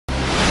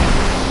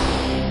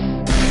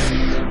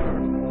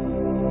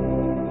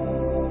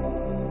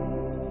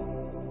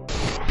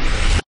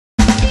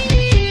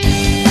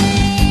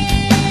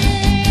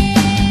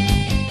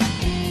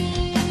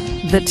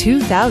The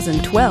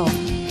 2012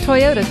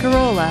 Toyota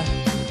Corolla.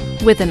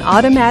 With an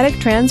automatic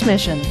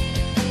transmission,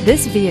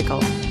 this vehicle,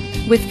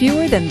 with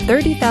fewer than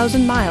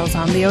 30,000 miles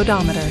on the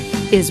odometer,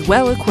 is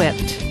well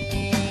equipped.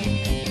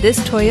 This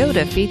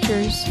Toyota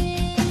features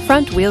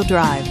front-wheel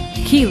drive,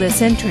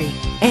 keyless entry,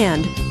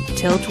 and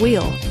tilt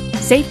wheel.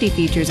 Safety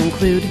features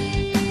include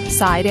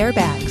side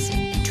airbags,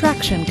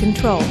 traction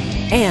control,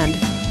 and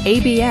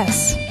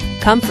ABS.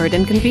 Comfort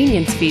and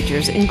convenience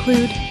features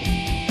include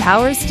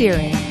power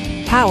steering,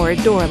 power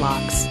door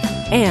locks,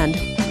 and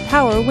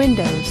power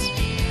windows.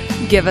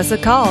 Give us a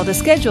call to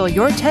schedule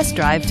your test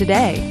drive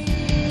today.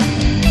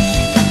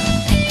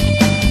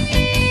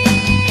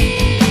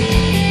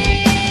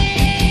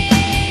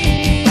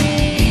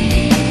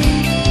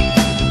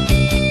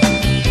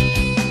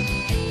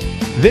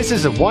 This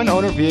is a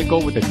one-owner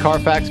vehicle with a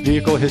Carfax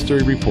Vehicle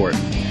History Report.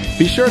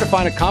 Be sure to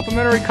find a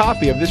complimentary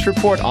copy of this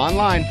report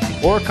online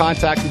or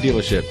contact the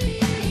dealership.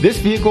 This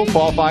vehicle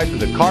qualifies for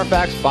the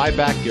Carfax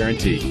buyback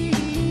guarantee.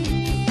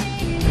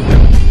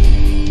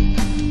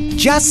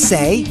 Just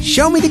say,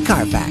 "Show me the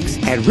Carfax"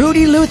 at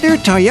Rudy Luther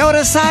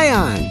Toyota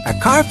Scion, a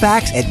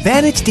Carfax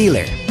Advantage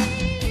dealer.